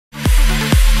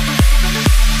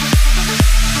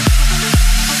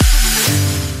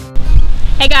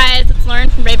Lauren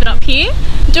from Rave It Up here.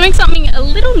 I'm doing something a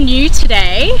little new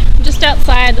today. I'm just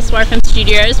outside the SWRFM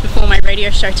studios before my radio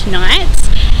show tonight.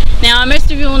 Now, most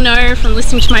of you will know from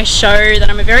listening to my show that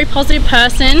I'm a very positive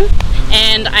person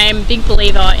and I am a big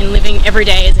believer in living every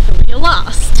day as if it were your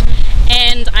last.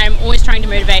 And I'm always trying to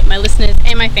motivate my listeners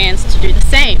and my fans to do the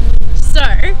same. So,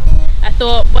 I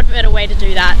thought, what better way to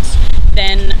do that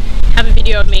than have a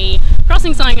video of me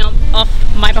crossing something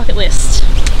off my bucket list.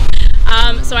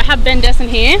 So I have Ben Dessen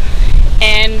here,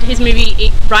 and his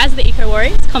movie Rise of the Eco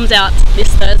Warriors comes out this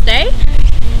Thursday,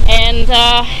 and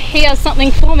he has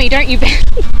something for me, don't you, Ben?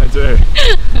 I do.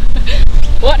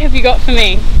 What have you got for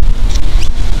me?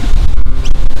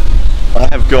 I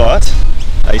have got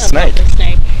a snake.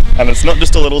 And it's not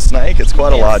just a little snake, it's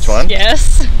quite a large one.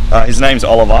 Yes. His name's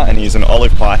Oliver, and he's an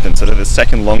olive python, so they're the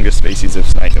second longest species of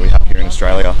snake that we have here in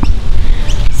Australia.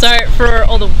 So for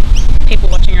all the people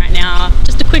watching right now,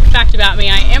 just a quick fact about me,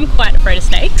 I am quite afraid of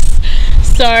snakes.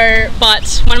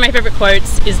 But one of my favourite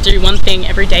quotes is do one thing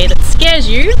every day that scares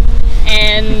you,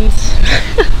 and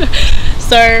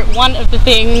so one of the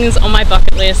things on my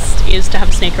bucket list is to have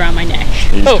a snake around my neck.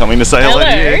 He's coming to say hello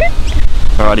to you.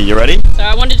 Alrighty, you ready? So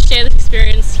I wanted to share this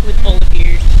experience with all of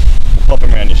you. Pop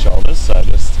him around your shoulders, so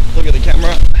just look at the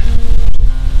camera.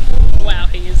 Wow,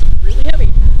 he is really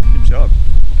heavy. Good job.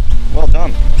 Well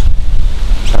done.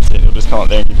 That's it, he'll just come up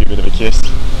there and give you a bit of a kiss.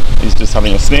 He's just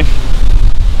having a sniff.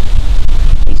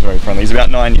 He's very friendly. He's about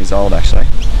 9 years old actually.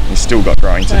 He's still got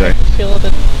growing to do. I feel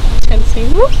the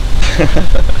tensing.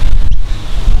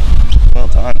 Well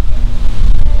done.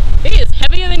 He is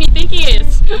heavier than you think he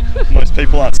is. Most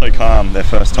people aren't so calm their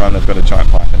first time they've got a giant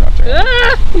python wrapped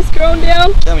around. He's growing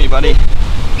down. Come here, buddy.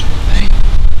 Hey.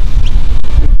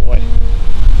 Good boy.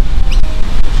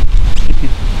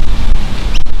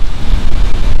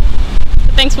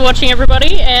 Thanks for watching,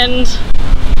 everybody, and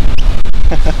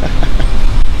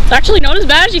it's actually not as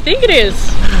bad as you think it is.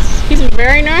 He's a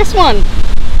very nice one.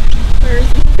 Where is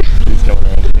he? He's coming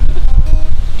around here.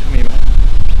 Come here, mate.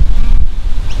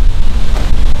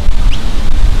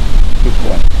 Good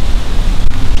boy.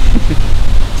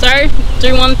 So,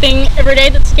 do one thing every day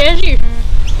that scares you,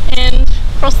 and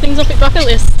cross things off your bucket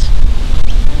list.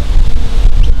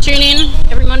 Tune in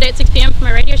every Monday at 6 PM for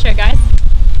my radio show, guys.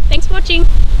 Thanks for watching.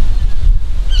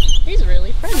 He's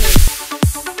really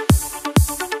friendly.